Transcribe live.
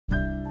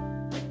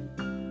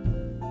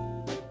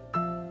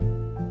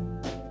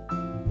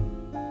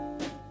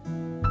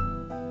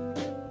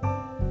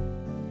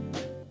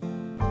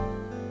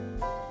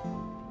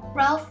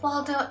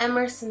Aldo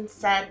Emerson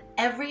said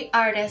every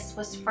artist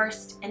was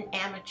first an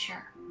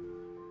amateur.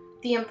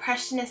 The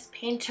Impressionist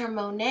painter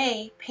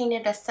Monet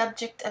painted a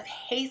subject of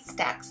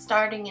haystacks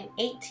starting in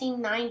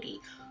 1890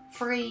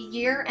 for a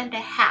year and a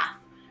half,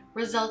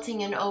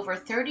 resulting in over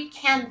 30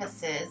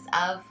 canvases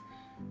of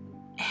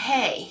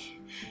hay.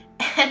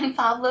 And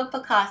Pablo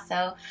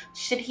Picasso,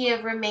 should he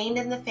have remained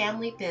in the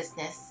family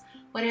business,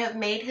 would have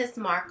made his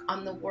mark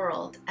on the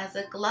world as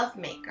a glove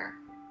maker.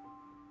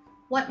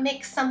 What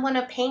makes someone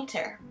a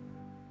painter?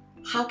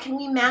 How can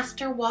we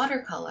master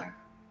watercolor?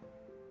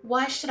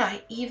 Why should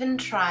I even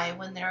try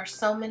when there are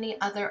so many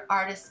other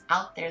artists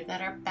out there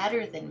that are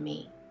better than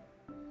me?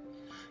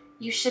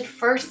 You should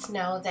first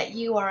know that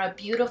you are a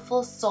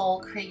beautiful soul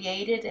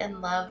created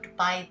and loved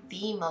by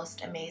the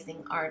most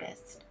amazing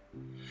artist.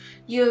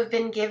 You have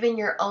been given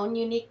your own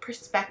unique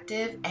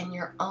perspective and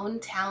your own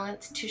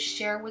talents to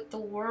share with the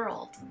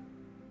world.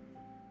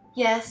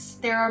 Yes,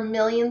 there are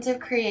millions of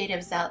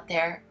creatives out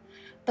there,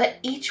 but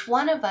each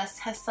one of us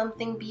has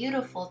something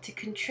beautiful to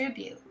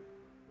contribute.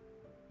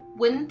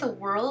 Wouldn't the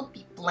world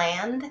be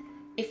bland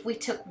if we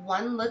took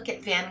one look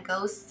at Van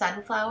Gogh's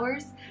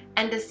sunflowers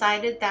and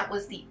decided that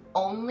was the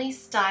only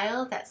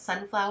style that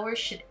sunflowers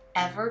should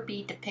ever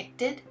be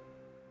depicted?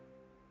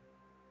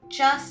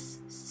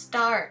 Just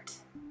start.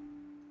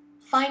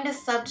 Find a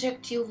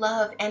subject you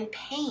love and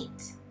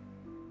paint.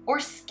 Or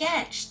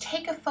sketch,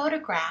 take a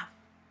photograph.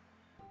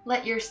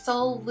 Let your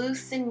soul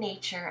loose in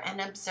nature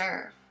and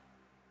observe.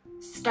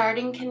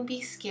 Starting can be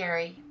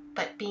scary,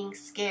 but being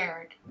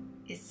scared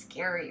is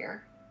scarier.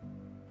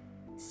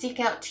 Seek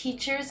out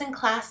teachers and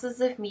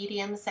classes of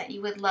mediums that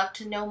you would love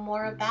to know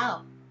more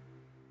about.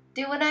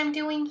 Do what I'm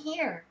doing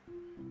here.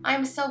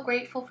 I'm so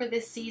grateful for the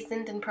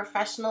seasoned and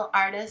professional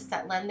artists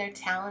that lend their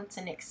talents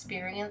and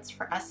experience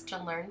for us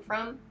to learn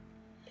from.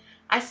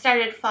 I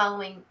started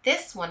following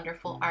this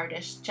wonderful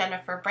artist,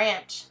 Jennifer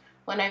Branch,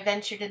 when I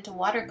ventured into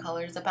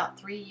watercolors about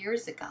 3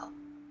 years ago.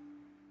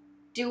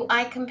 Do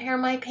I compare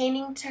my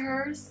painting to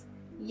hers?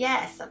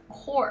 Yes, of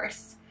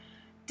course.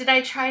 Did I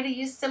try to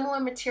use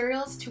similar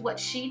materials to what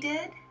she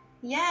did?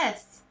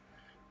 Yes.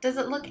 Does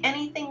it look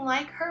anything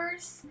like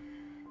hers?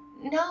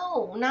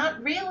 No,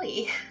 not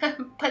really,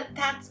 but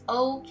that's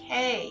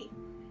okay.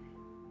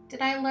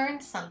 Did I learn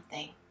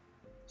something?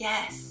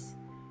 Yes.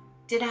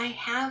 Did I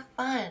have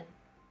fun?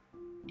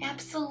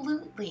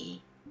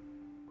 Absolutely.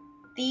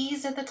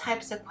 These are the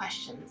types of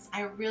questions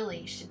I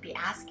really should be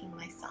asking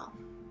myself.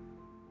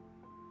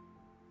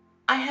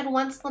 I had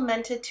once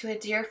lamented to a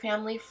dear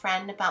family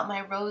friend about my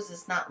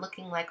roses not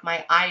looking like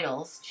my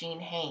idol's, Jean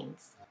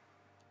Haynes.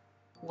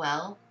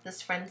 Well,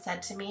 this friend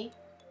said to me,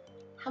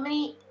 "How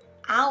many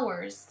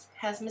hours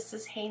has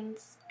Mrs.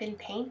 Haynes been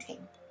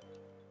painting?"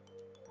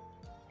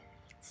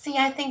 See,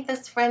 I think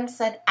this friend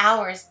said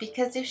hours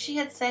because if she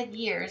had said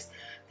years,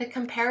 the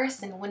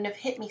comparison wouldn't have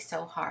hit me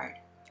so hard.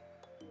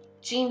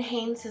 Jean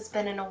Haynes has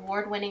been an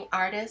award-winning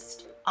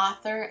artist,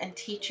 author, and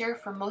teacher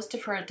for most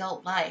of her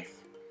adult life.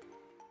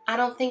 I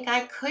don't think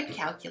I could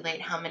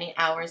calculate how many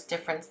hours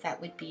difference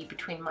that would be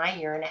between my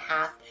year and a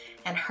half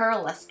and her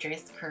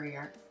illustrious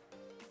career.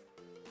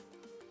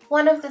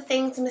 One of the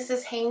things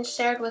Mrs. Haynes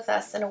shared with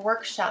us in a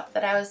workshop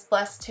that I was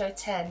blessed to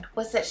attend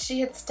was that she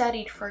had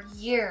studied for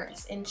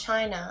years in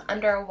China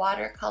under a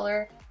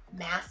watercolor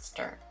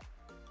master.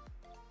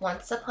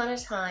 Once upon a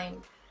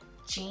time,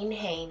 Jean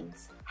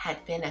Haynes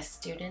had been a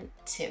student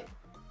too.